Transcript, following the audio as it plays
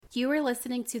You are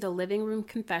listening to the Living Room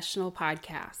Confessional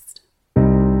podcast.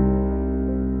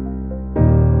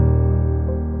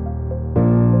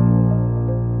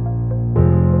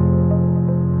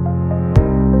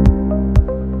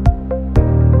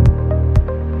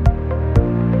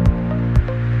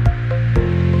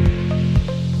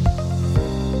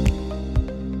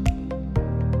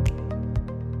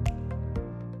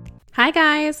 Hi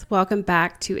guys, welcome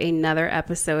back to another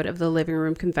episode of the Living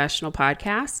Room Confessional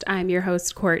podcast. I'm your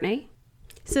host, Courtney.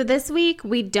 So this week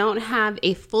we don't have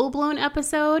a full-blown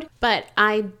episode, but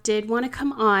I did want to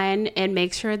come on and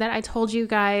make sure that I told you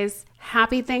guys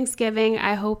happy Thanksgiving.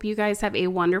 I hope you guys have a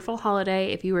wonderful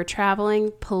holiday. If you are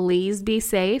traveling, please be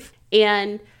safe.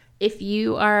 And if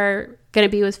you are going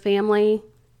to be with family,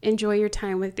 enjoy your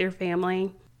time with your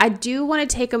family. I do want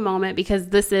to take a moment because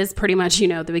this is pretty much,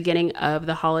 the beginning of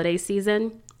the holiday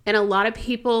season. And a lot of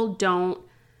people don't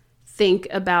think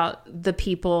about the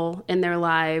people in their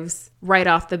lives right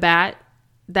off the bat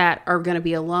that are going to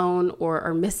be alone or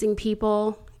are missing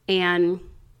people. And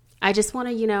I just want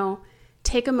to,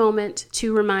 take a moment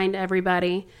to remind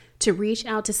everybody to reach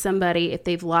out to somebody if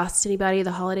they've lost anybody.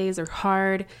 The holidays are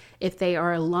hard. If they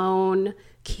are alone,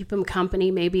 keep them company.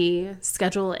 Maybe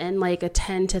schedule in like a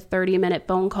 10 to 30 minute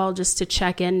phone call just to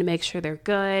check in to make sure they're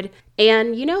good.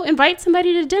 And, invite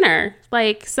somebody to dinner.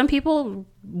 Like some people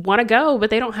want to go, but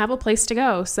they don't have a place to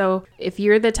go. So if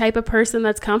you're the type of person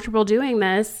that's comfortable doing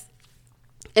this,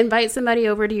 invite somebody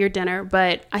over to your dinner.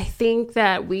 But I think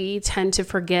that we tend to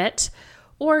forget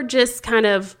or just kind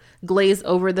of glaze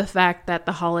over the fact that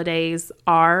the holidays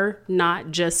are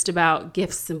not just about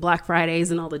gifts and Black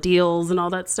Fridays and all the deals and all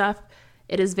that stuff.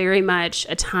 It is very much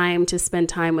a time to spend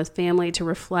time with family, to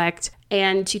reflect,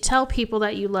 and to tell people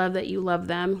that you love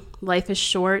them. Life is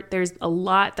short. There's a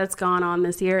lot that's gone on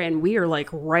this year, and we are like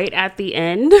right at the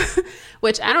end,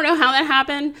 which I don't know how that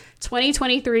happened.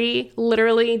 2023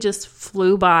 literally just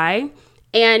flew by.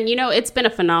 And, it's been a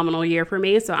phenomenal year for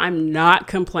me, so I'm not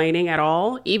complaining at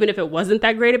all. Even if it wasn't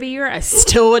that great of a year, I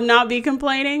still would not be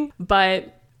complaining.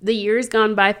 But the year's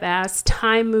gone by fast.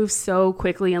 Time moves so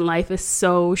quickly and life is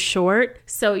so short.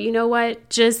 So you know what?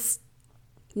 Just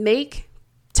make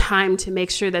time to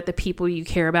make sure that the people you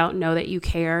care about know that you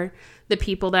care. The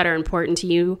people that are important to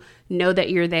you know that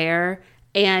you're there.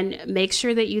 And make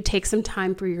sure that you take some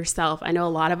time for yourself. I know a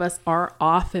lot of us are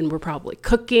off and we're probably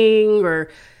cooking or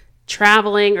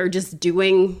traveling or just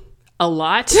doing a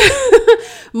lot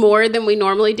more than we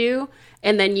normally do.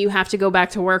 And then you have to go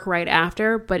back to work right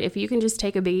after. But if you can just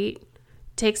take a beat,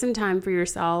 take some time for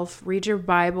yourself, read your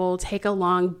Bible, take a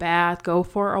long bath, go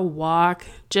for a walk,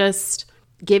 just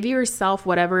give yourself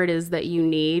whatever it is that you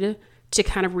need to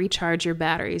kind of recharge your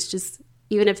batteries. Just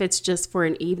even if it's just for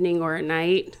an evening or a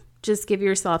night, just give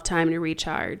yourself time to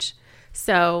recharge.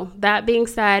 So that being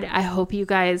said, I hope you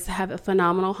guys have a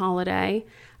phenomenal holiday.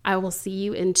 I will see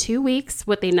you in 2 weeks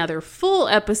with another full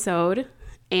episode.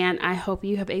 And I hope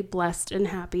you have a blessed and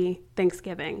happy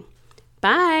Thanksgiving.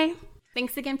 Bye.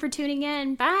 Thanks again for tuning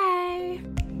in.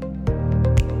 Bye.